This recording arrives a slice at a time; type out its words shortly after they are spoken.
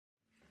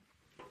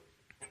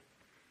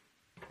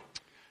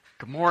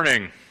Good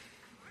morning.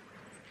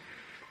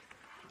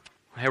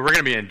 Hey, we're going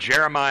to be in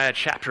Jeremiah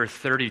chapter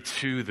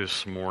 32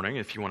 this morning,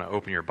 if you want to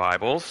open your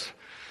Bibles.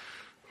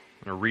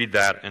 I'm going to read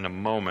that in a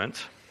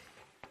moment.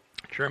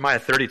 Jeremiah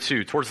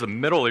 32, towards the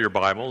middle of your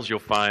Bibles, you'll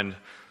find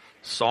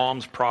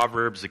Psalms,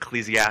 Proverbs,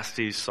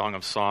 Ecclesiastes, Song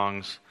of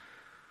Songs,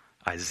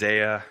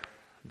 Isaiah,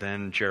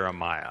 then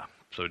Jeremiah.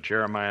 So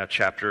Jeremiah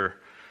chapter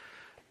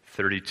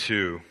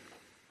 32.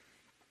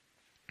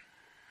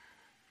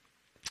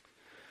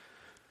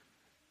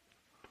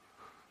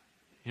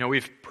 You know,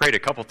 we've prayed a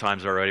couple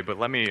times already, but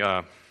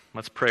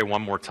let's pray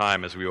one more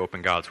time as we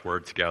open God's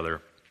Word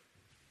together.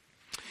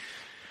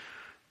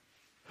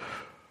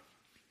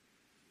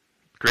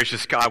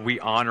 Gracious God, we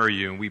honor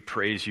you and we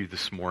praise you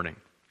this morning.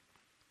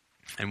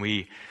 And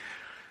we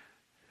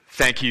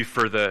thank you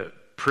for the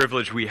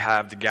privilege we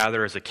have to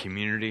gather as a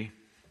community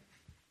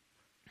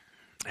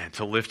and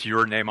to lift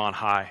your name on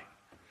high,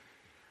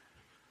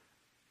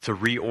 to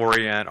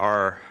reorient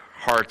our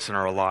hearts and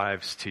our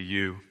lives to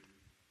you.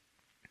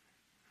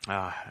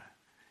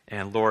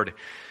 And Lord,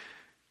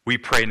 we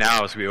pray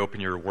now as we open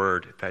your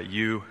word that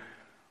you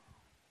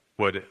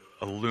would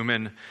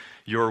illumine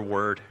your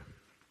word,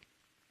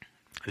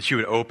 that you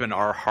would open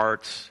our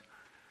hearts,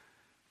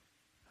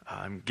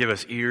 give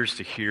us ears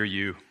to hear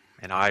you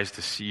and eyes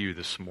to see you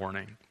this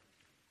morning.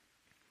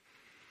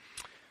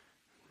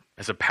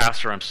 As a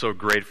pastor, I'm so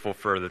grateful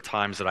for the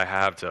times that I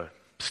have to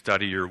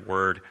study your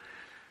word.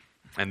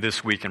 And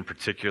this week in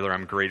particular,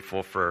 I'm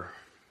grateful for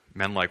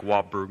men like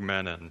Walt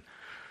Brueggemann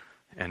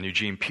and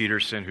Eugene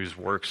Peterson, whose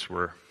works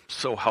were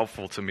so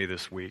helpful to me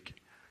this week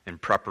in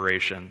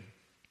preparation,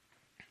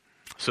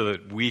 so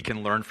that we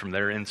can learn from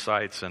their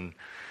insights. And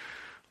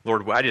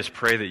Lord, I just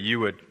pray that you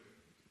would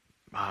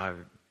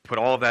put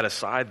all of that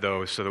aside,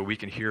 though, so that we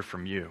can hear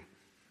from you,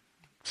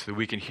 so that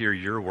we can hear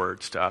your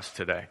words to us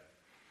today.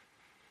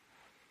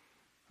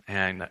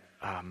 And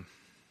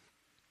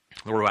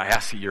Lord, I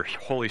ask that your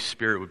Holy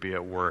Spirit would be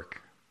at work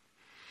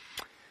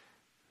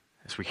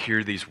as we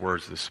hear these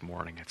words this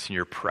morning. It's in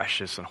your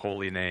precious and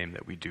holy name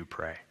that we do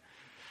pray.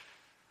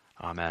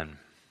 Amen.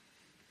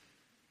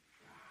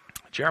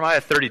 Jeremiah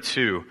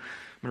 32. I'm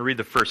going to read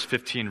the first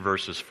 15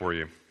 verses for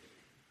you.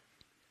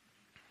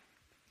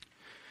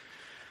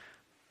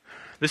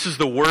 This is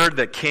the word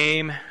that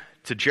came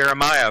to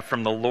Jeremiah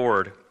from the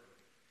Lord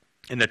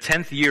in the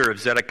 10th year of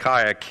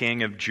Zedekiah,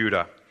 king of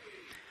Judah,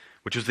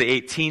 which was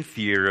the 18th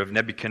year of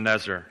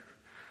Nebuchadnezzar.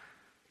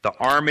 The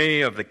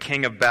army of the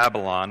king of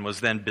Babylon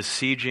was then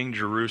besieging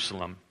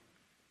Jerusalem,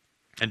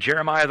 and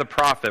Jeremiah the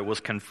prophet was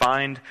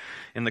confined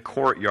in the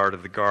courtyard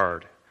of the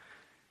guard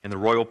in the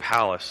royal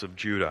palace of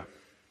Judah.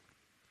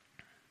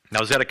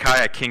 Now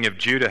Zedekiah, king of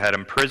Judah, had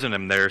imprisoned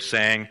him there,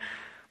 saying,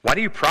 "Why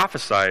do you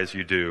prophesy as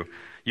you do?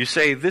 You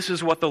say, 'This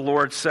is what the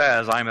Lord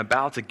says, I am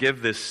about to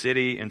give this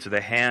city into the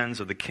hands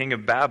of the king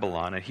of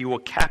Babylon, and he will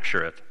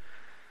capture it.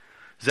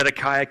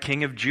 Zedekiah,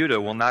 king of Judah,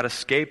 will not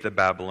escape the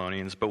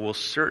Babylonians, but will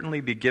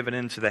certainly be given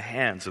into the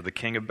hands of the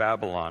king of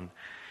Babylon,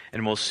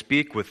 and will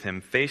speak with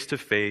him face to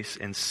face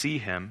and see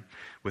him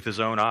with his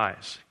own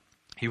eyes.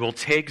 He will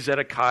take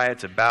Zedekiah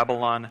to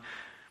Babylon,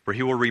 where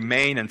he will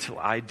remain until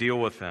I deal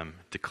with him,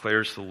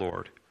 declares the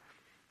Lord.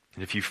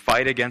 And if you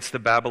fight against the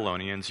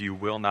Babylonians, you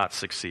will not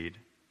succeed.'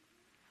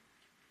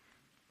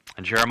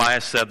 And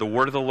Jeremiah said, 'The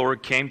word of the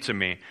Lord came to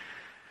me.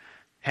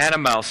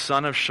 Hanamel,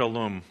 son of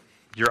Shallum,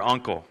 your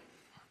uncle,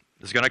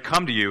 is going to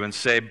come to you and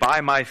say,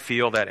 "Buy my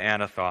field at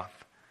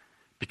Anathoth,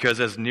 because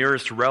as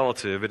nearest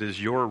relative it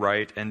is your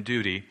right and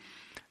duty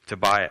to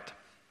buy it."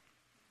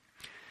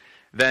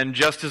 Then,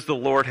 just as the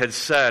Lord had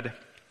said,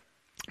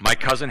 my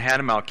cousin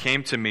Hanamel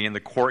came to me in the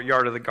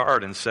courtyard of the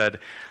guard and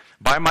said,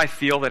 "Buy my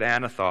field at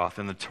Anathoth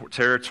in the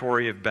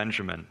territory of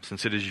Benjamin,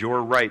 since it is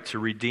your right to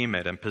redeem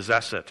it and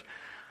possess it.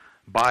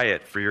 Buy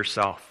it for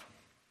yourself."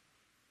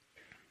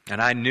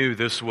 And I knew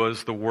this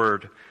was the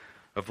word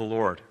of the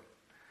Lord.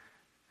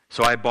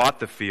 So I bought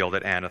the field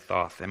at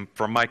Anathoth and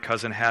from my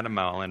cousin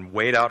Hanamel and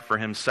weighed out for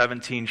him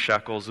 17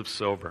 shekels of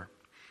silver.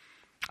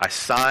 I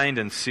signed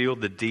and sealed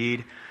the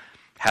deed,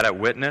 had it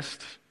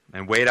witnessed,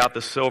 and weighed out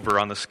the silver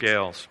on the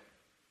scales.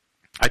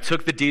 I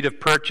took the deed of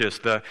purchase,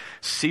 the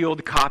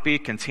sealed copy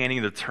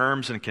containing the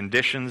terms and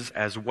conditions,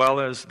 as well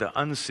as the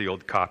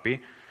unsealed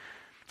copy,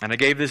 and I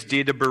gave this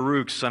deed to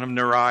Baruch, son of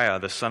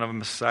Neriah, the son of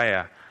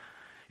Messiah,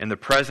 in the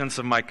presence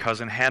of my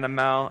cousin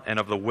Hanamel and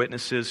of the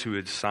witnesses who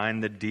had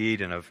signed the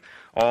deed and of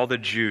all the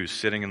Jews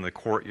sitting in the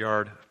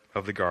courtyard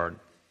of the guard.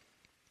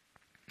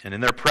 And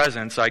in their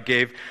presence I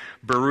gave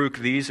Baruch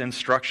these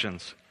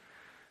instructions.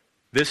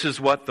 "This is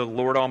what the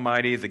Lord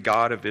Almighty, the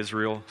God of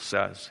Israel,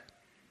 says.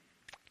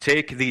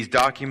 Take these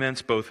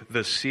documents, both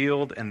the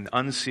sealed and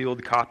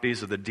unsealed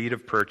copies of the deed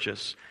of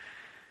purchase,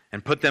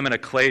 and put them in a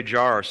clay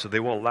jar so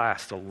they will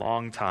last a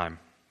long time.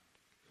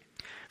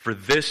 For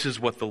this is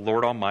what the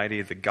Lord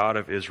Almighty, the God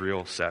of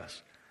Israel,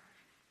 says.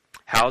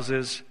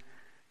 Houses,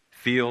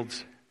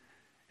 fields,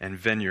 and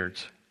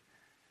vineyards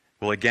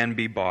will again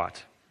be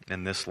bought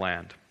in this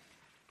land."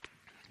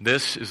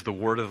 This is the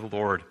word of the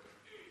Lord.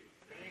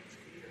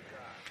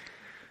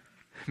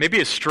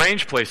 Maybe a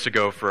strange place to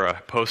go for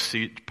a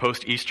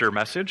post-Easter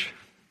message.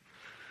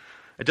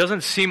 It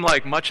doesn't seem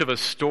like much of a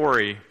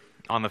story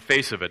on the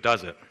face of it,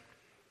 does it?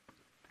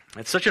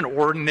 It's such an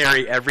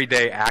ordinary,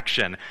 everyday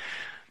action.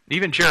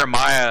 Even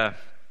Jeremiah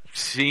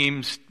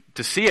seems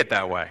to see it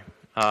that way.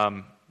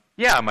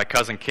 My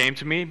cousin came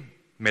to me,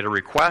 made a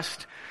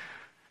request,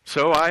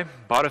 so I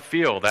bought a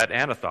field at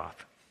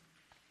Anathoth.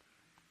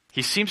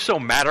 He seems so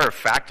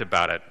matter-of-fact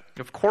about it.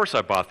 Of course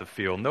I bought the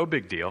field, no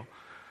big deal.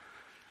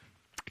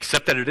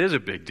 Except that it is a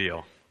big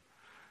deal.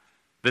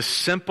 This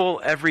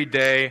simple,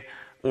 everyday,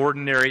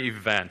 ordinary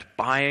event,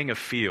 buying a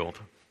field,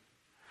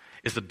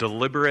 is a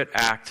deliberate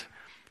act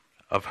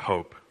of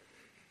hope.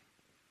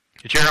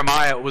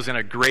 Jeremiah was in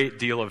a great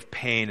deal of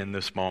pain in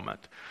this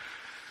moment.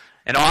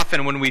 And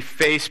often when we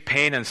face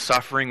pain and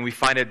suffering, we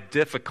find it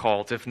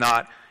difficult, if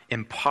not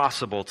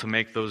impossible, to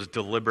make those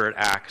deliberate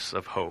acts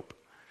of hope.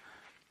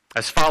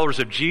 As followers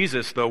of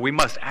Jesus, though, we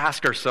must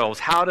ask ourselves,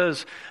 how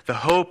does the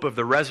hope of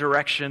the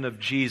resurrection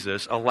of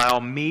Jesus allow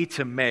me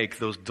to make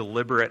those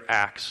deliberate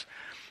acts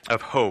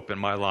of hope in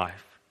my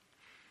life?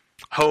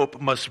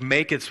 Hope must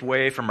make its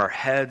way from our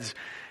heads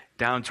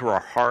down to our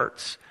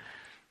hearts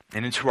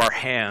and into our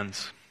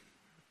hands,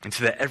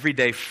 into the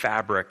everyday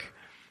fabric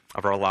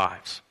of our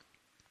lives.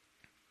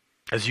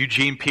 As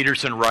Eugene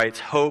Peterson writes,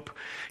 hope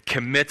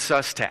commits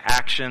us to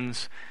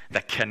actions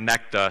that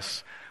connect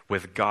us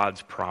with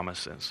God's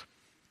promises.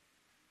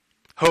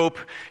 Hope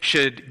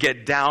should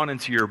get down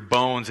into your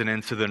bones and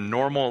into the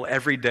normal,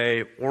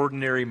 everyday,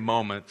 ordinary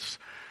moments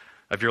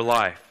of your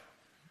life.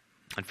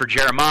 And for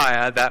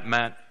Jeremiah, that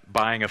meant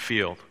buying a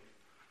field.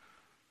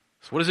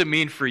 So what does it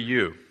mean for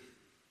you?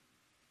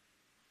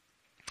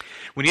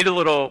 We need a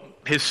little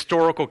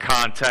historical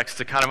context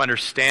to kind of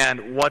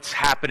understand what's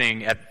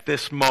happening at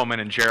this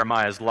moment in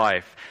Jeremiah's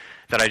life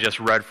that I just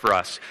read for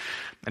us.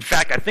 In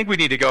fact, I think we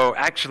need to go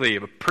actually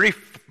a pretty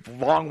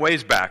long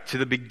ways back to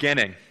the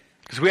beginning.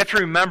 Because we have to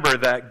remember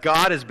that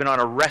God has been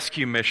on a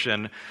rescue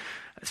mission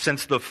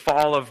since the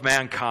fall of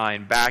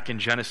mankind back in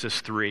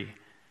Genesis 3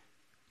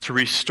 to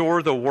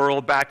restore the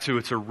world back to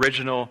its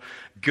original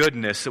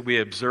goodness that we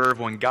observe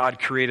when God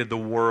created the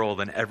world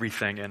and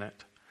everything in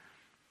it.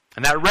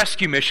 And that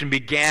rescue mission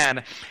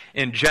began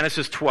in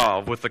Genesis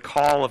 12 with the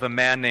call of a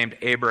man named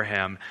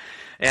Abraham.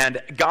 And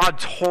God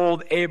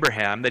told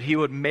Abraham that he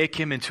would make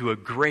him into a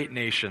great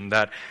nation,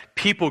 that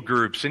people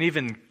groups and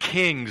even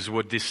kings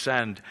would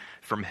descend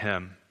from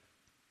him.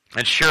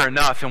 And sure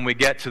enough, when we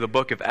get to the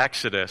book of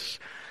Exodus,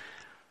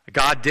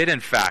 God did in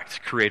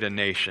fact create a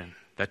nation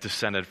that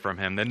descended from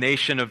him, the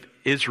nation of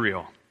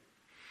Israel.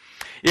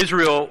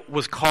 Israel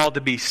was called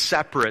to be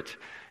separate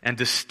and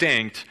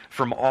distinct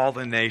from all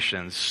the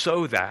nations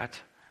so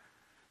that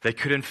they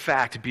could in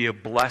fact be a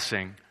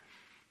blessing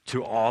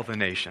to all the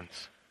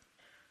nations.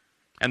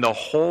 And the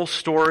whole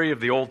story of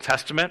the Old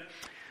Testament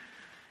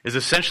is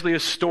essentially a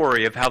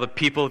story of how the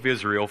people of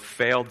Israel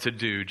failed to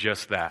do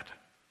just that.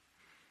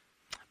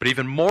 But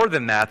even more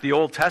than that, the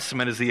Old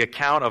Testament is the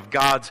account of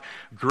God's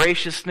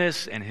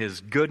graciousness and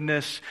his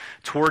goodness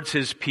towards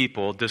his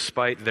people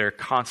despite their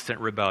constant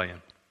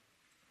rebellion.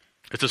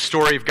 It's a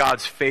story of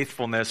God's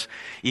faithfulness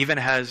even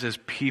as his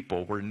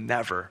people were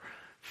never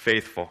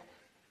faithful.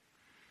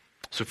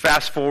 So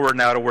fast forward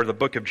now to where the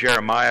book of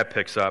Jeremiah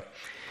picks up,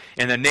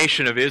 and the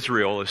nation of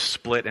Israel is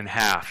split in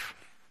half.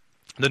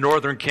 The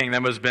northern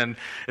kingdom has been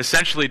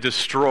essentially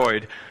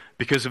destroyed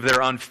because of their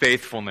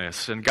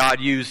unfaithfulness. And God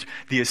used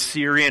the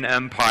Assyrian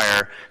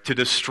Empire to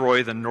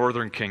destroy the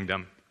northern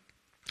kingdom.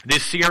 The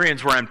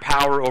Assyrians were in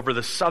power over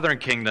the southern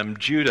kingdom,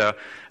 Judah,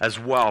 as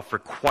well, for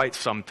quite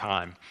some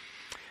time,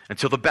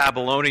 until the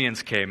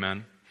Babylonians came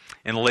in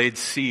and laid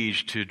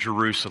siege to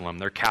Jerusalem,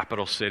 their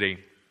capital city.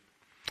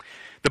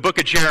 The book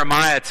of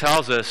Jeremiah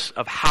tells us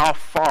of how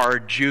far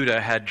Judah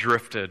had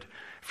drifted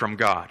from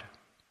God.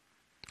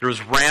 There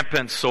was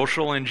rampant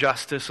social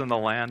injustice in the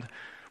land.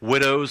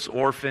 Widows,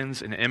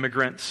 orphans, and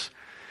immigrants,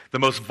 the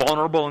most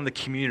vulnerable in the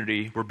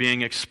community, were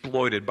being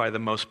exploited by the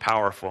most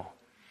powerful.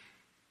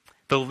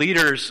 The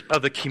leaders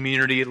of the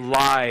community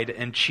lied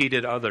and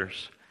cheated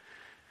others.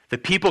 The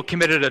people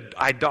committed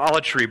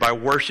idolatry by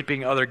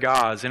worshiping other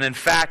gods. And in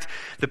fact,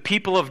 the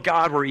people of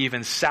God were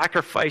even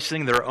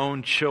sacrificing their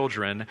own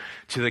children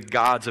to the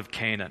gods of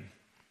Canaan.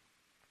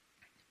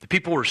 The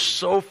people were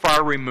so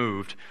far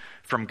removed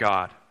from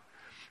God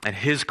and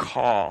his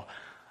call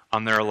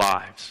on their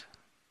lives.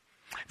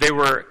 They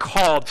were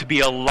called to be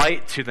a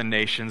light to the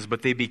nations,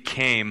 but they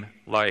became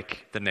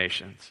like the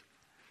nations.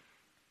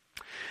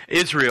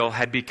 Israel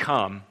had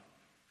become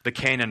the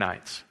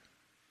Canaanites.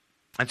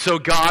 And so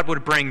God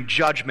would bring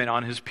judgment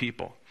on his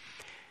people.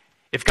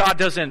 If God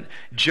doesn't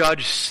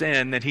judge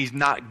sin, then he's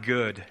not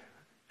good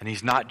and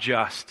he's not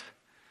just.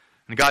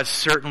 And God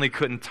certainly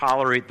couldn't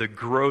tolerate the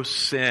gross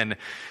sin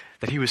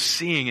that he was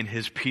seeing in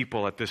his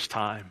people at this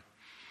time,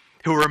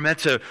 who were meant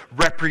to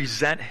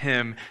represent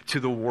him to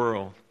the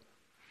world.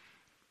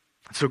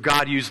 So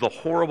God used the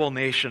horrible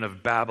nation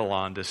of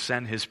Babylon to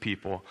send his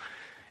people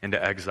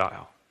into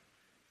exile.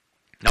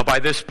 Now by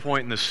this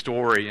point in the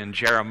story in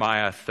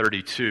Jeremiah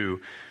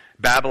 32,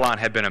 Babylon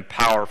had been in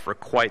power for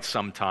quite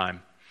some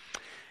time.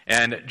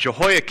 And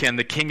Jehoiakim,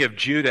 the king of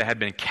Judah, had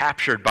been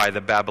captured by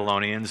the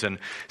Babylonians and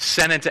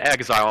sent into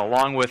exile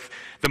along with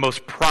the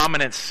most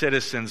prominent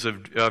citizens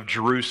of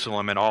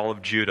Jerusalem and all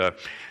of Judah.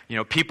 You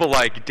know, people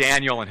like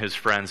Daniel and his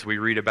friends we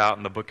read about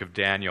in the book of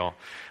Daniel,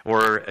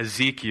 or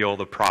Ezekiel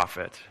the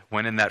prophet,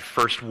 went in that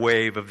first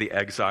wave of the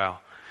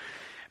exile.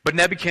 But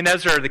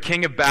Nebuchadnezzar, the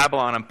king of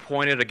Babylon,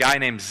 appointed a guy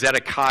named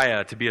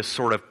Zedekiah to be a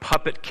sort of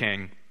puppet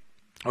king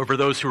over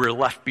those who were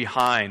left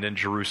behind in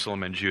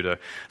Jerusalem and Judah,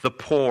 the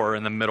poor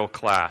and the middle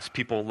class,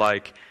 people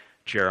like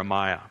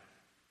Jeremiah.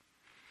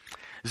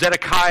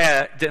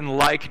 Zedekiah didn't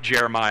like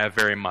Jeremiah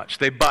very much.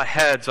 They butt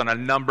heads on a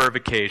number of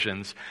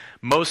occasions,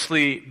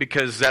 mostly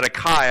because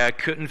Zedekiah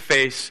couldn't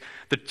face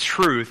the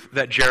truth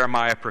that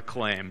Jeremiah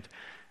proclaimed,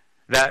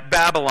 that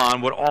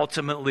Babylon would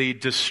ultimately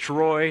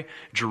destroy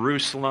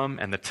Jerusalem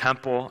and the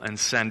temple and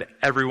send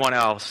everyone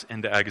else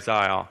into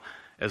exile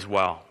as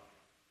well,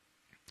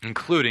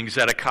 including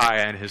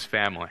Zedekiah and his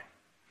family.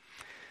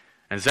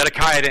 And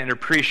Zedekiah didn't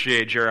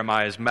appreciate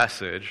Jeremiah's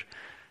message,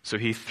 so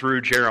he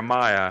threw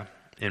Jeremiah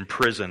in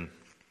prison.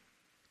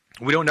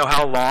 We don't know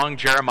how long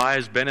Jeremiah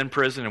has been in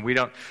prison, and I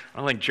don't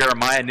think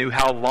Jeremiah knew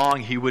how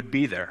long he would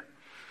be there.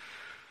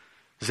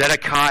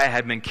 Zedekiah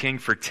had been king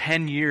for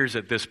 10 years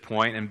at this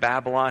point, and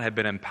Babylon had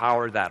been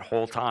empowered that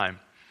whole time.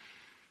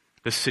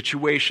 The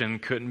situation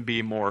couldn't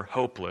be more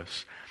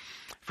hopeless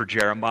for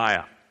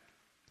Jeremiah.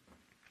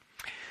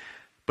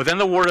 But then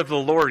the word of the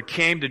Lord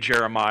came to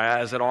Jeremiah,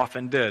 as it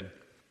often did.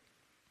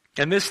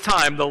 And this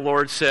time the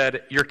Lord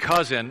said, your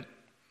cousin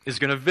is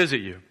going to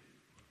visit you.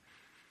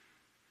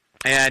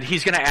 And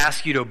he's going to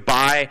ask you to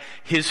buy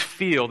his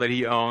field that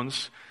he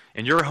owns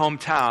in your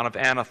hometown of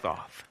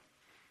Anathoth.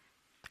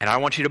 And I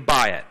want you to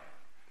buy it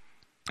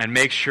and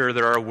make sure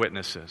there are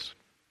witnesses.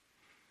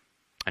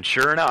 And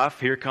sure enough,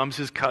 here comes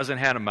his cousin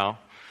Hanamel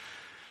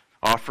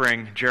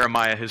offering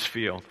Jeremiah his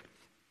field.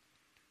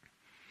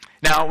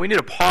 Now, we need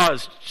to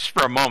pause just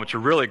for a moment to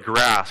really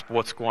grasp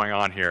what's going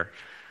on here.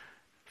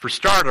 For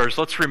starters,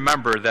 let's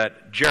remember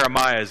that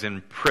Jeremiah is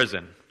in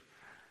prison.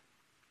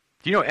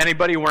 Do you know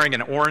anybody wearing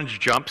an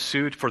orange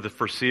jumpsuit for the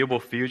foreseeable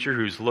future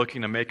who's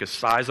looking to make a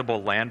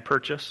sizable land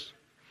purchase?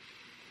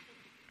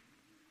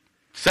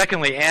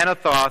 Secondly,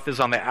 Anathoth is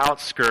on the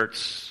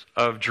outskirts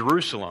of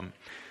Jerusalem,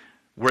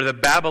 where the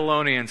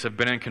Babylonians have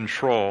been in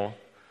control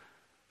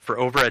for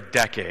over a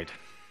decade,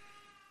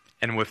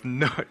 and with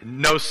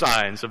no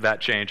signs of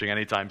that changing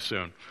anytime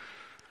soon.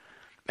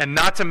 And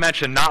not to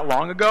mention, not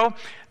long ago,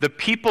 the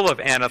people of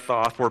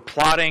Anathoth were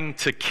plotting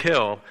to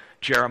kill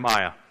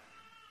Jeremiah.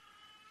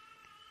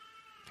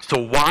 So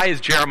why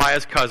is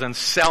Jeremiah's cousin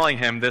selling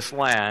him this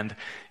land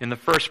in the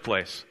first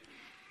place?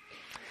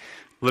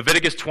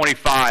 Leviticus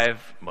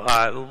 25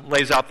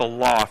 lays out the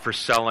law for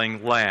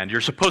selling land.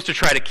 You're supposed to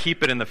try to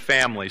keep it in the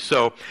family.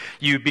 So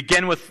you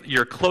begin with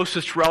your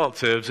closest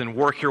relatives and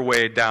work your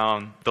way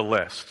down the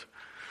list.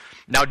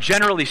 Now,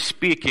 generally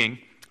speaking,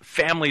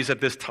 families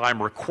at this time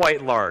were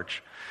quite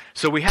large.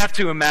 So we have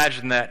to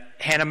imagine that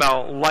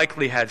Hanamel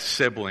likely had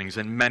siblings,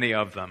 and many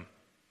of them.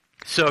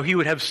 So he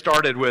would have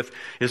started with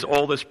his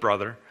oldest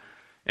brother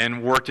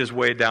and worked his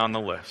way down the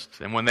list.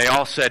 And when they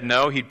all said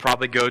no, he'd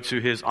probably go to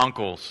his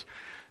uncles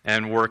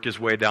and work his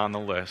way down the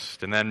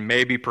list. And then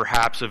maybe,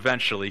 perhaps,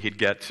 eventually he'd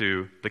get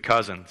to the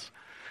cousins.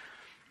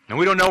 And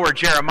we don't know where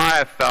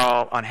Jeremiah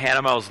fell on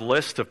Hanamel's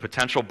list of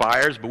potential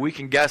buyers, but we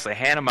can guess that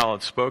Hanamel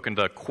had spoken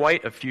to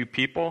quite a few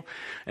people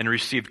and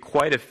received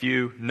quite a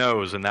few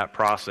no's in that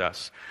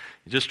process.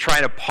 He's just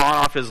trying to pawn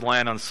off his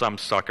land on some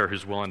sucker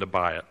who's willing to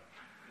buy it.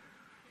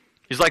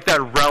 He's like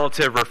that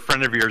relative or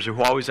friend of yours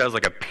who always has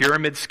like a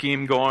pyramid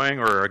scheme going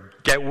or a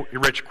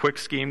get-rich-quick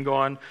scheme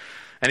going,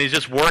 and he's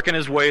just working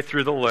his way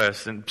through the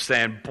list and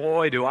saying,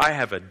 boy, do I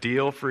have a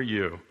deal for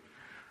you.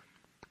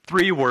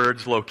 3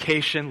 words: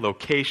 location,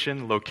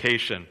 location,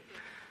 location.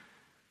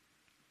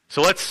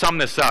 So let's sum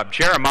this up.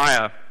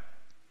 Jeremiah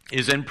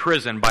is in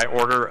prison by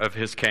order of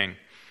his king,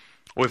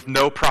 with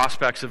no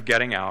prospects of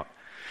getting out.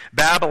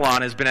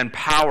 Babylon has been in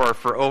power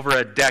for over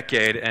a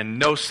decade, and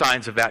no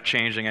signs of that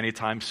changing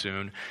anytime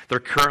soon. They're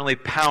currently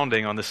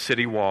pounding on the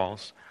city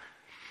walls.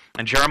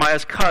 And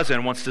Jeremiah's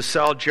cousin wants to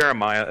sell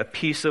Jeremiah a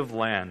piece of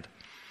land,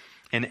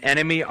 an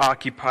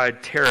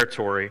enemy-occupied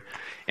territory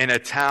in a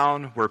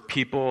town where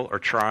people are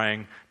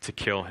trying to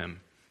kill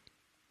him.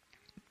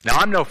 Now,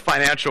 I'm no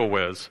financial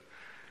whiz,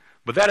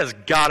 but that has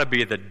got to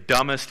be the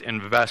dumbest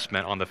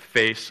investment on the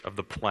face of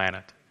the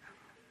planet.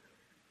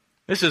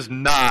 This is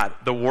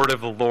not the word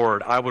of the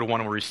Lord I would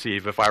want to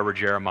receive if I were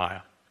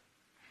Jeremiah.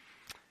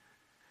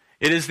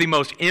 It is the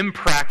most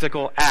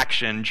impractical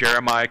action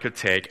Jeremiah could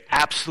take,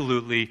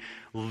 absolutely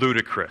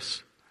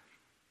ludicrous,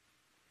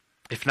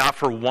 if not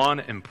for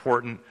one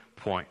important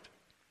point.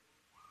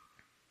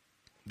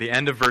 The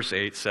end of verse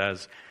 8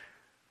 says,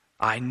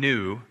 I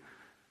knew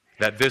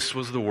that this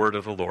was the word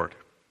of the Lord.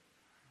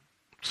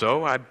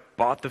 So I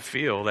bought the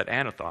field at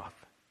Anathoth.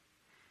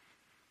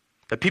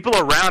 The people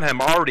around him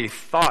already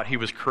thought he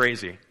was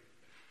crazy.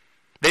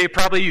 They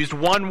probably used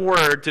one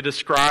word to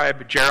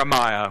describe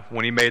Jeremiah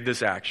when he made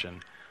this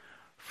action: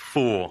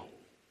 fool.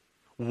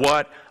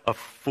 What a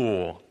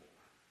fool.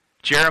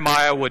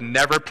 Jeremiah would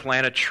never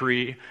plant a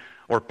tree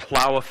or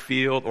plow a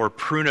field or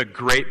prune a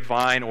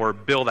grapevine or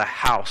build a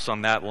house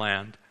on that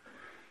land.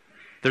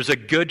 There's a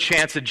good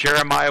chance that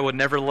Jeremiah would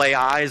never lay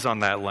eyes on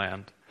that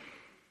land.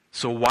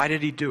 So why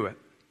did he do it?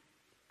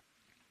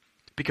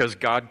 Because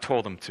God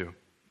told him to.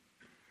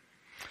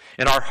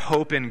 And our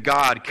hope in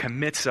God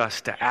commits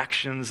us to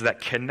actions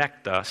that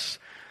connect us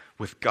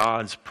with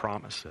God's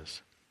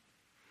promises.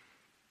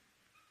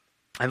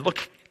 And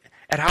look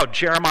at how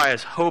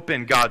Jeremiah's hope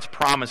in God's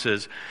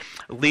promises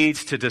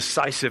leads to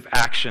decisive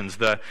actions.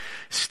 The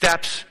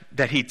steps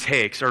that he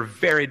takes are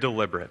very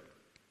deliberate.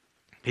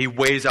 He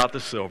weighs out the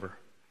silver.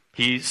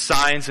 He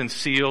signs and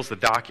seals the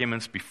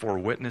documents before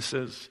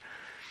witnesses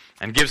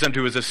and gives them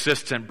to his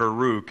assistant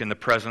Baruch in the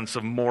presence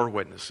of more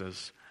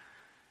witnesses.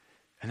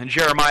 And then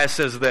Jeremiah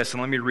says this,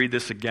 and let me read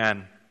this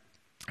again.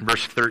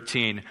 Verse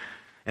 13,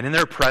 "And in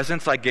their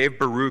presence I gave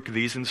Baruch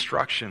these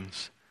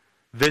instructions.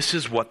 This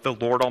is what the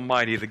Lord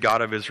Almighty, the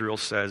God of Israel,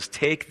 says.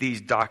 Take these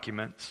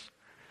documents,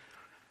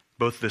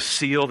 both the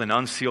sealed and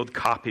unsealed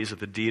copies of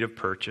the deed of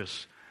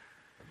purchase,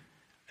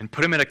 and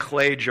put them in a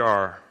clay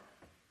jar,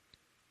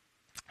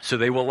 so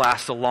they will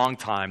last a long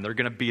time. They're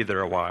going to be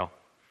there a while.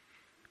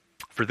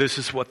 For this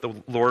is what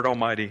the Lord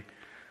Almighty,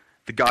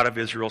 the God of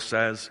Israel,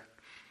 says.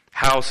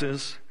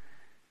 Houses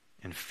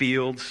and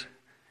fields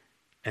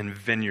and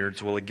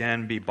vineyards will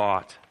again be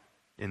bought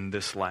in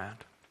this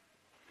land."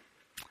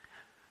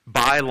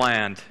 Buy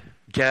land,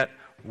 get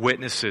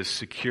witnesses,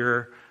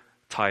 secure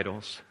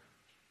titles.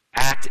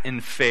 Act in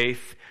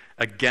faith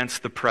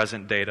against the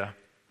present data.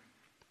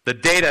 The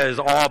data is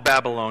all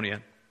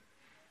Babylonian.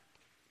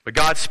 But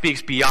God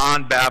speaks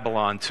beyond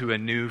Babylon to a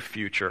new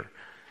future.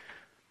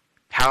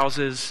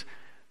 Houses,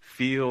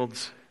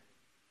 fields,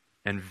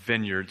 and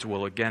vineyards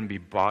will again be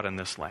bought in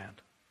this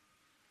land.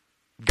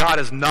 God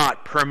is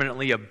not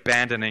permanently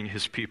abandoning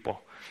his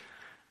people.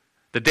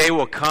 The day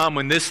will come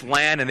when this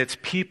land and its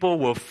people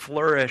will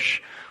flourish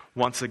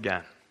once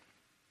again.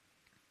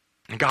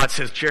 And God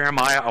says,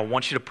 Jeremiah, I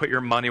want you to put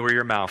your money where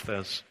your mouth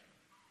is.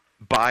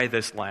 Buy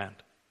this land.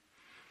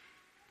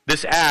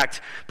 This act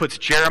puts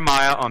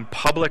Jeremiah on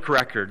public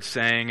record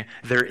saying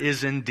there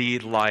is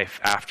indeed life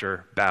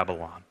after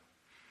Babylon.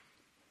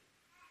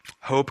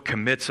 Hope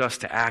commits us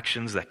to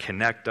actions that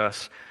connect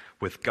us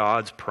with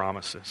God's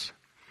promises.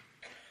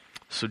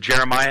 So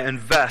Jeremiah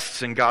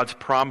invests in God's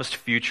promised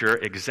future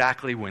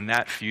exactly when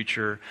that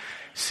future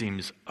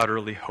seems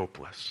utterly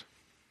hopeless.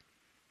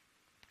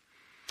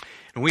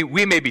 And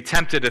we may be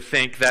tempted to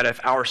think that if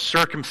our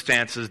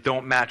circumstances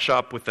don't match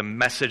up with the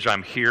message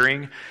I'm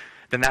hearing,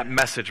 then that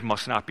message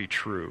must not be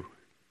true,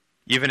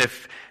 even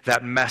if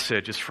that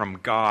message is from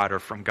God or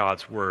from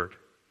God's Word.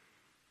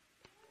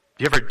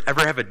 Do you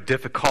ever have a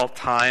difficult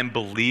time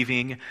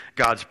believing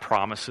God's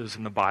promises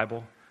in the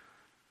Bible?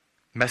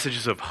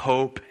 Messages of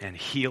hope and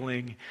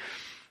healing,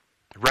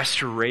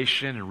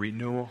 restoration and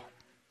renewal.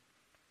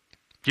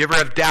 Do you ever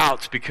have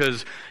doubts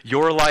because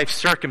your life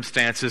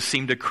circumstances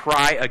seem to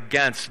cry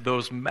against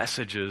those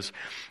messages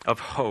of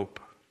hope?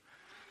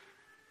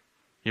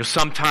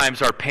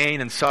 Sometimes our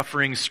pain and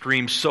suffering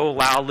scream so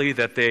loudly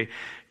that they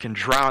can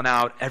drown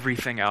out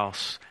everything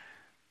else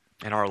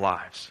in our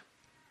lives.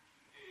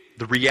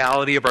 The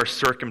reality of our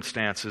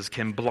circumstances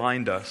can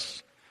blind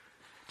us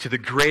to the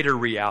greater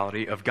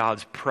reality of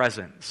God's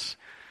presence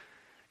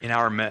in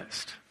our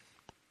midst,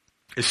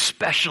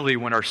 especially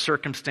when our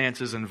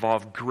circumstances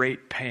involve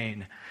great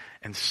pain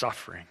and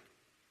suffering.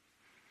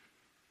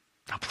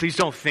 Now, please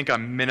don't think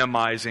I'm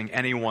minimizing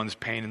anyone's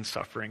pain and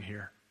suffering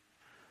here.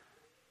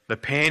 The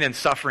pain and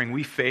suffering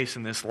we face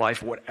in this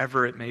life,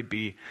 whatever it may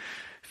be,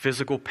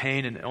 physical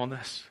pain and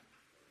illness,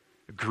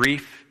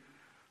 grief,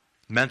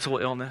 mental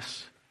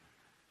illness,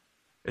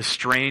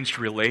 estranged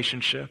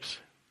relationships,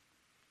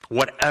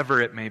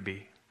 whatever it may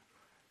be,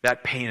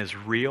 that pain is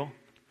real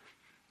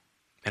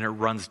and it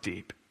runs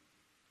deep.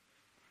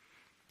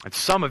 And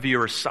some of you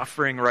are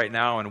suffering right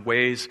now in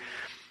ways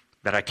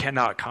that I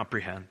cannot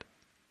comprehend.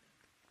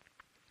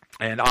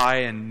 And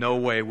I in no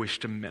way wish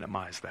to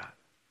minimize that.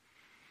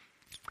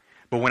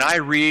 But when I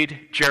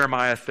read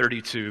Jeremiah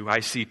 32, I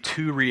see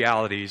two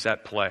realities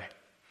at play.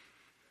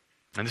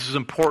 And this is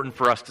important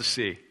for us to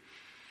see.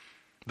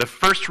 The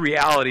first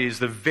reality is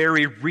the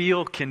very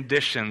real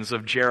conditions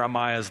of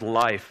Jeremiah's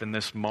life in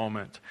this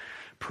moment.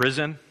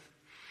 Prison,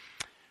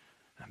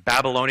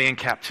 Babylonian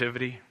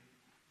captivity,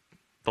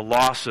 the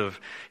loss of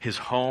his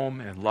home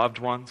and loved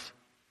ones.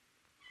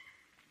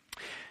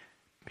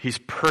 He's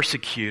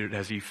persecuted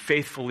as he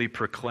faithfully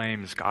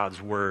proclaims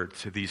God's word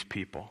to these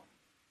people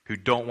who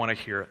don't want to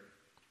hear it.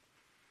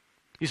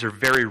 These are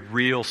very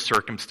real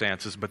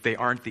circumstances, but they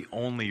aren't the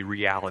only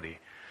reality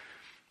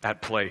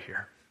at play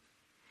here.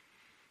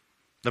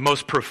 The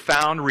most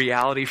profound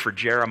reality for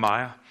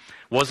Jeremiah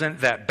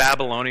wasn't that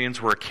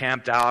Babylonians were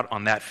camped out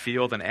on that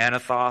field in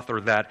Anathoth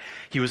or that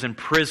he was in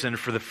prison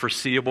for the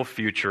foreseeable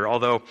future,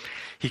 although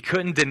he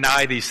couldn't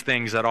deny these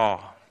things at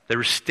all. They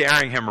were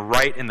staring him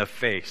right in the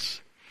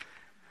face.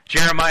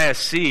 Jeremiah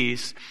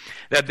sees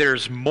that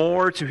there's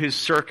more to his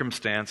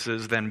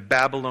circumstances than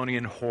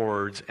Babylonian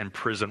hordes and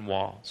prison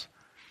walls.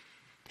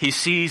 He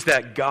sees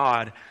that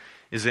God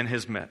is in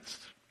his midst.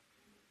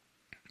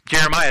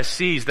 Jeremiah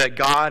sees that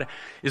God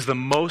is the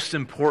most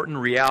important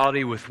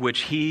reality with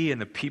which he and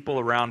the people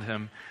around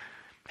him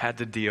had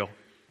to deal.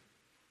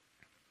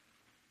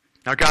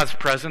 Now, God's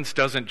presence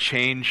doesn't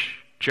change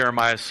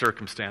Jeremiah's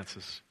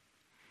circumstances,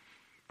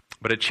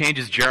 but it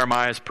changes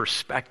Jeremiah's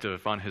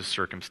perspective on his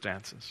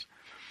circumstances.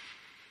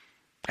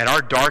 And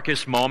our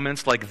darkest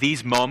moments, like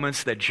these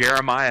moments that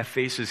Jeremiah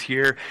faces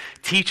here,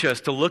 teach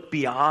us to look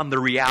beyond the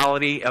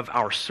reality of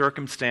our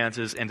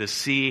circumstances and to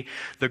see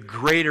the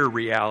greater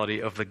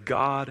reality of the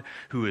God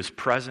who is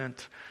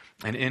present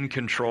and in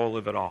control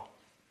of it all.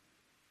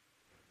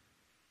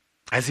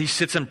 As he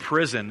sits in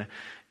prison,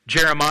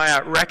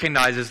 Jeremiah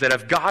recognizes that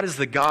if God is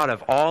the God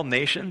of all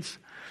nations,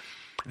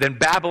 then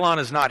Babylon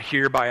is not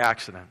here by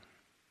accident.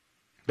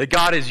 That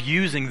God is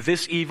using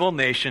this evil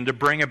nation to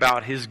bring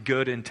about his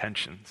good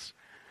intentions.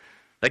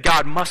 That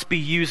God must be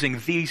using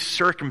these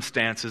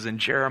circumstances in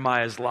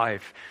Jeremiah's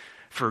life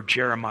for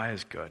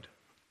Jeremiah's good.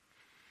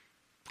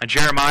 And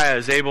Jeremiah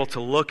is able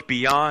to look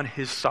beyond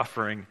his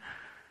suffering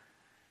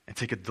and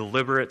take a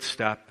deliberate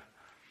step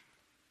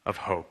of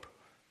hope.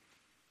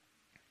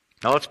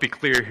 Now let's be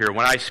clear here.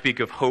 When I speak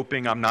of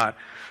hoping, I'm not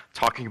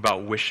talking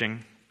about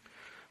wishing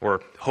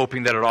or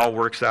hoping that it all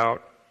works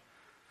out.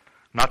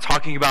 I'm not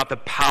talking about the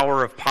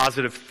power of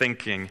positive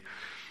thinking.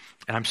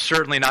 And I'm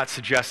certainly not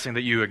suggesting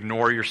that you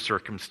ignore your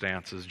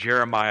circumstances.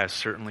 Jeremiah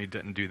certainly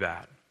didn't do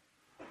that.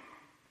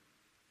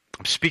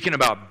 I'm speaking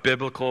about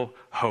biblical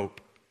hope,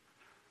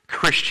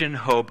 Christian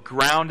hope,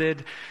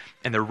 grounded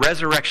in the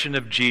resurrection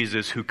of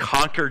Jesus, who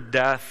conquered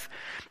death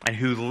and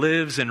who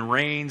lives and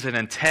reigns and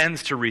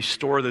intends to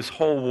restore this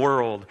whole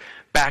world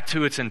back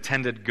to its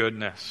intended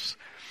goodness.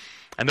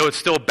 And though it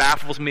still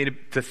baffles me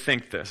to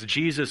think this,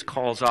 Jesus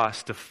calls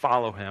us to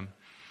follow him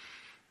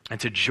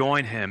and to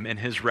join him in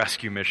his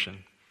rescue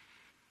mission.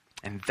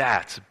 And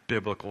that's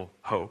biblical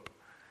hope.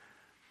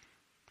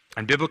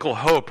 And biblical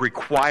hope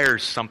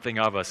requires something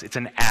of us. It's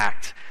an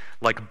act,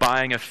 like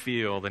buying a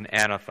field in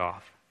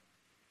Anathoth.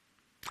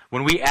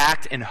 When we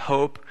act in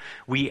hope,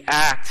 we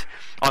act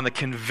on the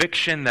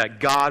conviction that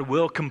God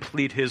will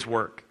complete his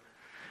work,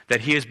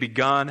 that he has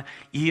begun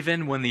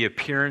even when the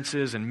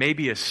appearances, and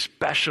maybe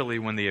especially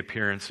when the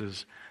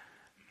appearances,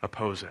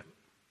 oppose it.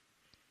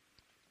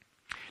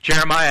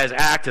 Jeremiah's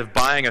act of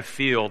buying a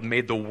field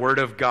made the word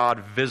of God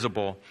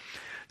visible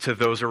to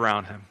those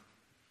around him.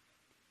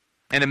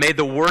 And it made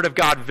the word of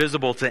God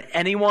visible to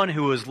anyone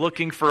who was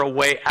looking for a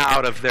way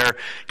out of their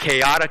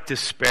chaotic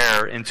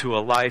despair into a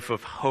life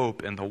of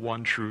hope in the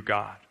one true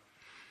God.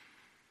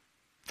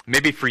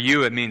 Maybe for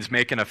you it means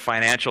making a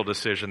financial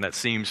decision that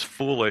seems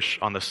foolish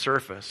on the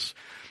surface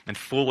and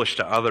foolish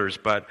to others,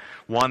 but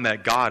one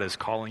that God is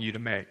calling you to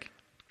make.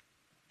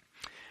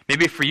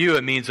 Maybe for you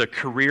it means a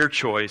career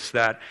choice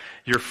that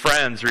your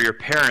friends or your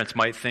parents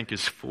might think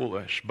is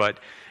foolish, but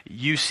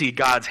you see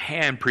God's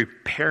hand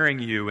preparing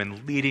you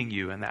and leading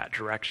you in that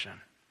direction.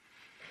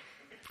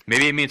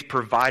 Maybe it means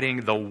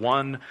providing the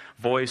one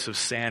voice of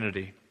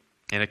sanity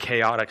in a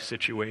chaotic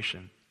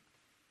situation.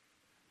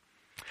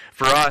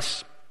 For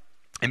us,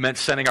 it meant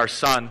sending our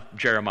son,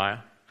 Jeremiah,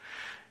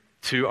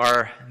 to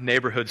our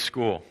neighborhood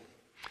school,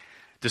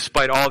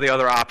 despite all the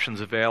other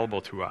options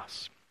available to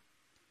us.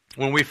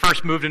 When we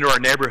first moved into our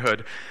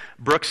neighborhood,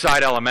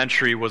 Brookside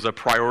Elementary was a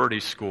priority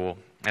school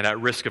and at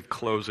risk of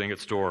closing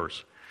its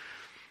doors.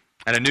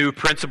 And a new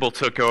principal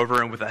took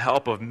over, and with the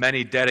help of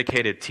many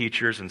dedicated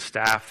teachers and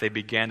staff, they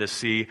began to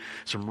see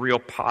some real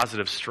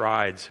positive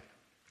strides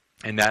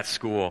in that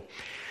school.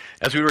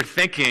 As we were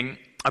thinking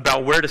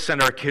about where to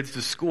send our kids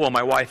to school,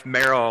 my wife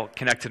Meryl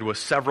connected with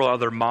several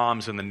other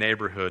moms in the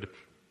neighborhood,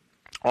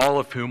 all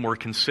of whom were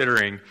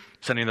considering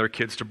sending their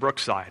kids to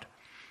Brookside.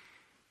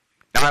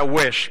 Now, I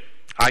wish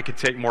I could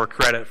take more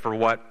credit for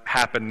what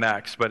happened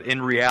next, but in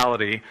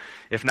reality,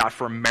 if not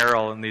for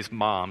Meryl and these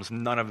moms,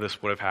 none of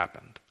this would have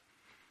happened.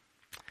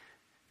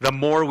 The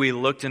more we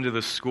looked into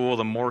the school,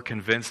 the more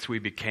convinced we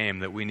became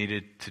that we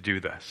needed to do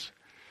this.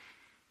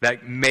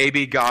 That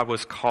maybe God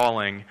was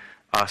calling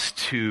us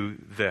to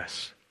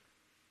this.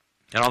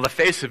 And on the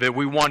face of it,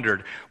 we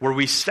wondered, were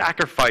we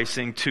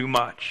sacrificing too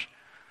much?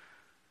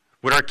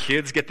 Would our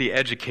kids get the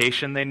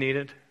education they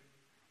needed?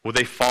 Would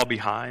they fall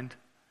behind?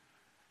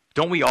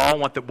 Don't we all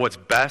want what's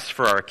best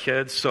for our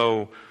kids?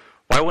 So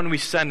why wouldn't we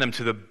send them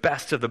to the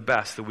best of the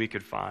best that we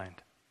could find?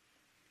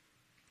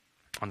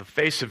 On the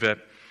face of it,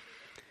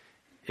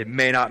 it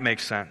may not make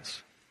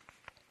sense.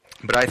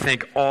 But I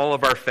think all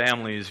of our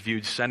families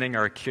viewed sending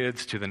our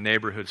kids to the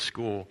neighborhood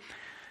school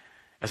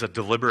as a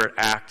deliberate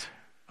act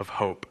of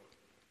hope.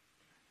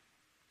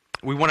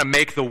 We want to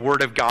make the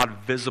Word of God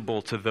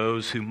visible to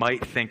those who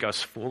might think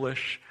us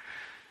foolish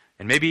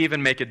and maybe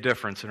even make a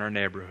difference in our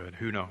neighborhood.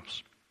 Who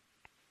knows?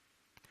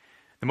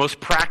 The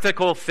most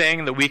practical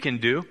thing that we can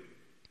do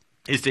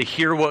is to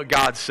hear what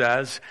God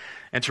says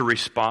and to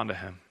respond to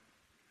Him.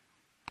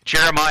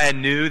 Jeremiah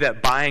knew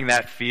that buying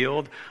that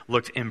field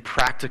looked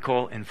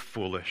impractical and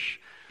foolish.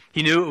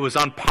 He knew it was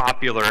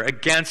unpopular,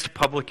 against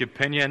public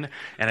opinion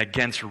and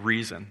against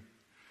reason.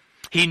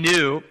 He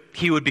knew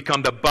he would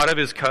become the butt of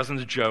his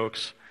cousin's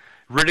jokes,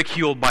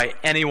 ridiculed by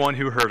anyone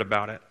who heard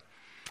about it.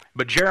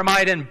 But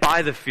Jeremiah didn't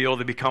buy the field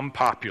to become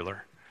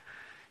popular.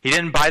 He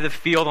didn't buy the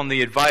field on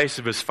the advice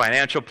of his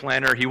financial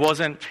planner. He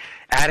wasn't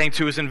adding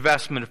to his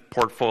investment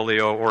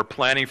portfolio or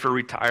planning for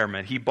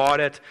retirement. He bought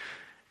it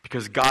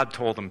because God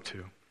told him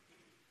to.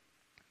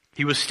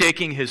 He was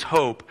staking his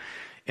hope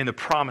in the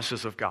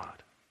promises of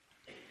God.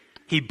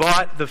 He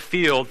bought the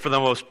field for the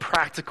most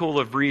practical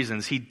of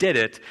reasons. He did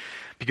it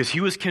because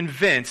he was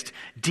convinced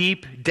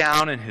deep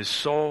down in his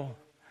soul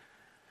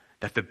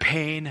that the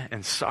pain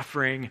and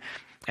suffering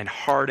and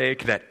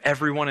heartache that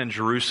everyone in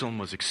Jerusalem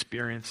was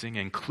experiencing,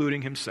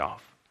 including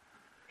himself,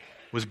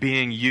 was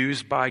being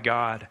used by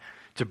God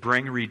to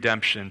bring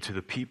redemption to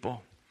the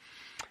people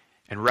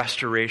and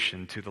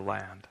restoration to the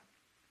land.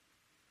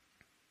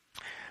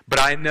 But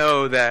I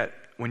know that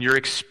when you're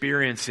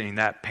experiencing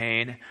that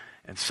pain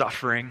and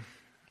suffering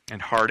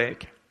and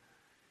heartache,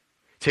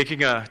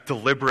 taking a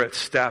deliberate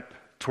step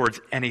towards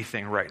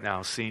anything right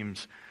now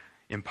seems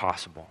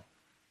impossible.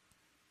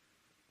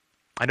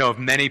 I know of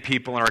many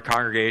people in our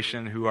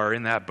congregation who are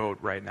in that boat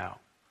right now.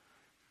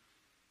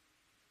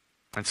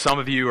 And some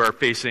of you are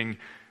facing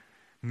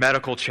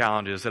medical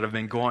challenges that have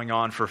been going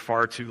on for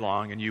far too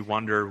long, and you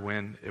wonder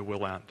when it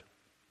will end.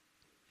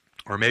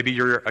 Or maybe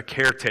you're a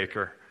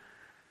caretaker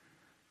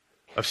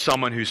of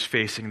someone who's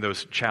facing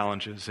those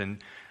challenges, and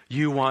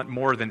you want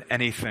more than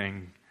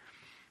anything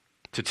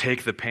to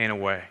take the pain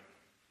away,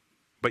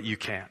 but you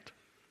can't.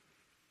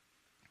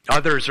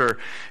 Others are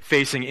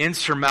facing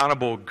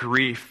insurmountable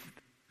grief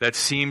that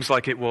seems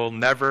like it will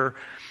never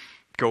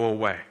go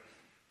away.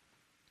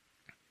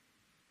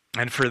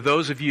 And for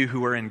those of you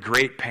who are in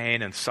great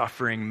pain and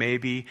suffering,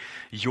 maybe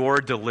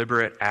your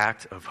deliberate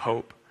act of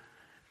hope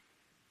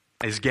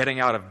is getting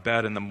out of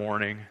bed in the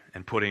morning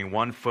and putting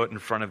one foot in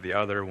front of the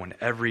other when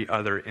every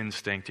other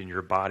instinct in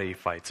your body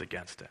fights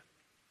against it.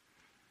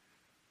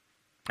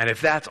 And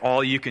if that's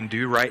all you can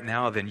do right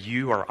now, then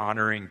you are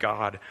honoring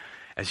God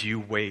as you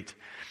wait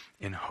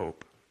in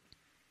hope.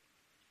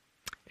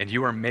 And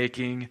you are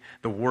making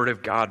the Word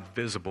of God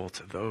visible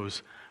to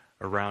those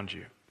around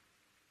you.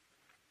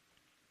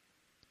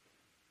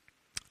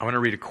 I want to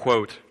read a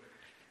quote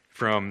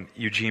from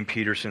Eugene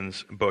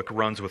Peterson's book,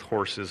 Runs with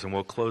Horses, and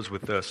we'll close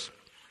with this.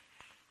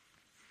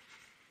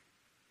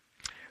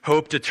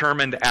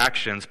 Hope-determined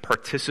actions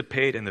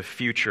participate in the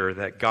future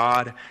that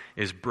God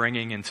is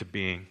bringing into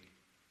being.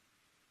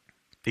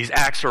 These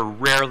acts are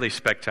rarely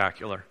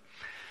spectacular.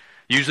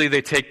 Usually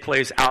they take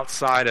place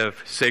outside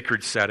of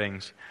sacred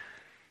settings,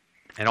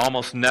 and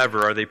almost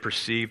never are they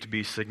perceived to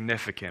be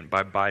significant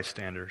by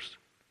bystanders.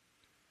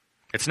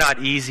 It's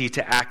not easy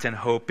to act in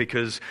hope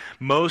because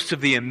most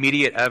of the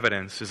immediate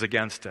evidence is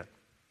against it.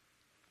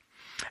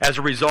 As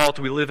a result,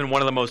 we live in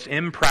one of the most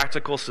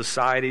impractical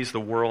societies the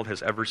world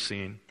has ever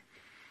seen.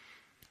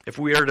 If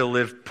we are to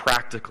live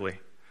practically,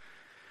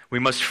 we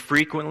must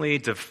frequently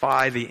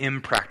defy the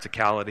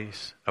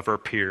impracticalities of our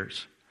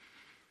peers.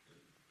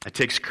 It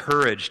takes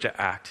courage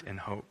to act in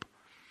hope.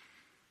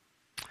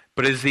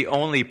 But it is the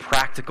only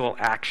practical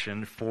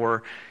action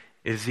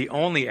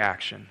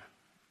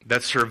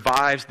that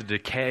survives the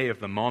decay of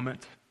the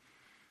moment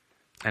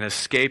and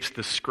escapes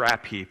the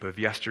scrap heap of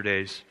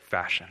yesterday's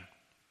fashion.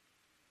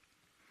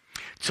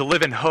 To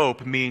live in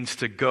hope means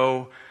to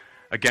go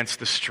against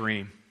the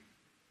stream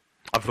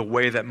of the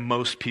way that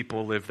most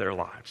people live their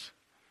lives.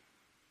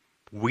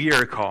 We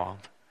are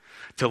called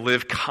to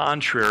live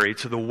contrary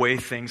to the way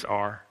things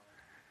are,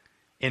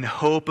 in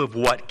hope of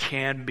what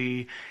can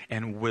be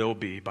and will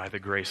be by the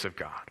grace of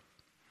God.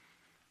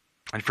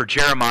 And for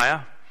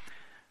Jeremiah,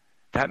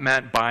 that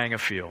meant buying a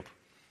field.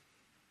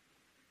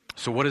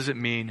 So what does it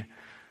mean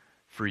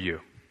for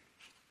you?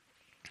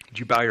 Would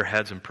you bow your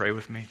heads and pray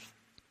with me?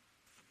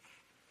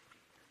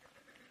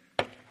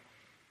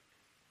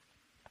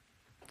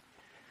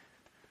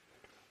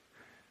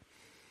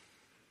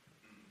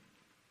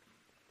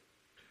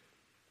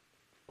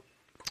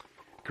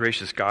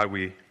 Gracious God,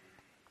 we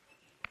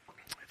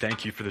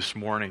thank you for this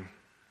morning.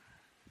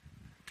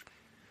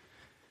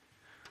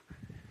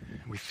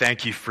 We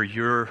thank you for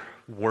your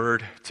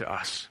word to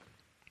us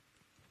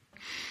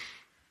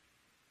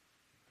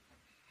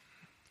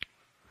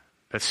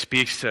that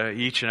speaks to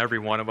each and every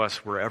one of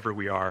us wherever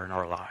we are in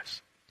our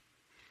lives.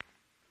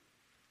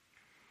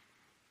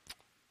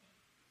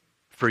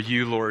 For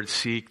you, Lord,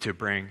 seek to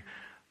bring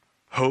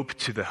hope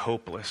to the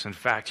hopeless. In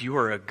fact, you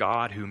are a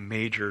God who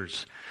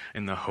majors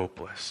in the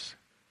hopeless.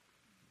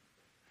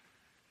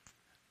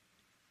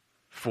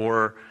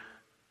 For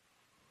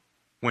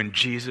when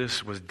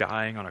Jesus was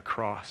dying on a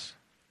cross,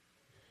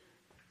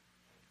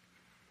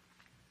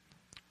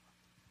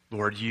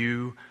 Lord,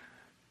 you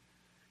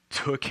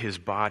took his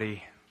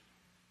body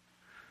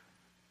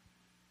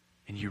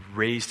and you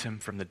raised him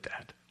from the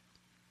dead.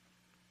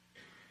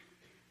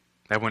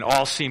 That when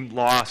all seemed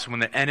lost, when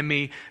the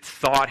enemy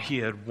thought he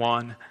had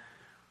won,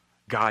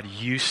 God,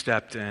 you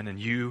stepped in and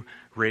you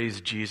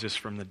raised Jesus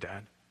from the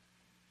dead.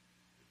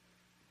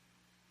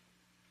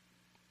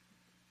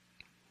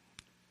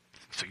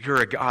 So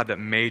you're a God that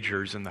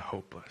majors in the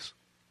hopeless.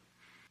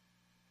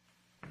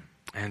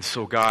 And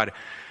so, God,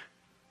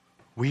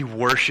 we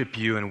worship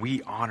you and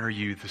we honor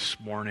you this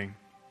morning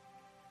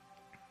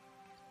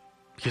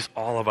because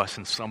all of us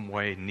in some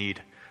way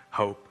need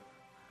hope.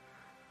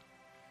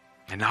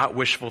 And not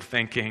wishful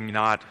thinking,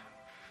 not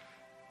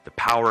the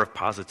power of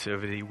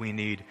positivity. We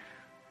need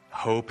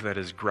hope that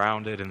is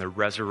grounded in the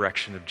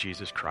resurrection of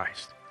Jesus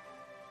Christ.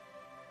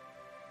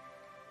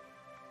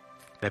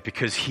 That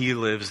because he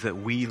lives, that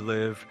we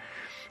live,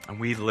 and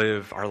we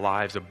live our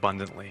lives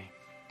abundantly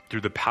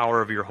through the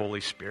power of your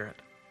Holy Spirit.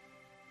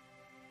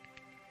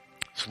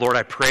 So Lord,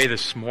 I pray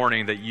this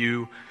morning that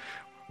you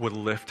would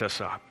lift us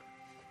up.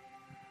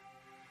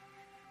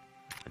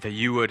 That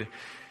you would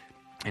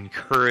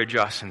encourage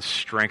us and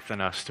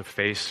strengthen us to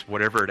face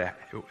whatever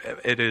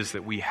it is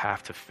that we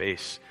have to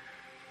face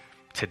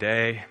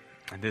today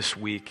and this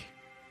week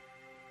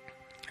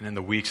and in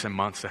the weeks and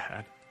months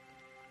ahead.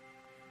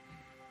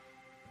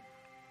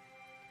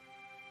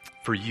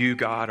 For you,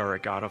 God, are a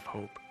God of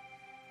hope.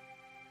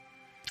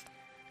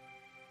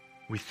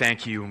 We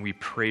thank you and we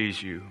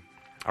praise you,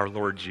 our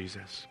Lord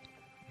Jesus.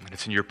 And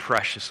it's in your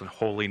precious and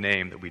holy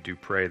name that we do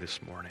pray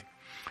this morning.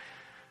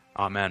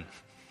 Amen.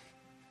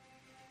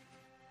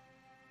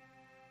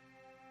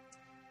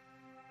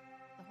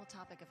 The whole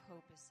topic of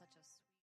hope is such a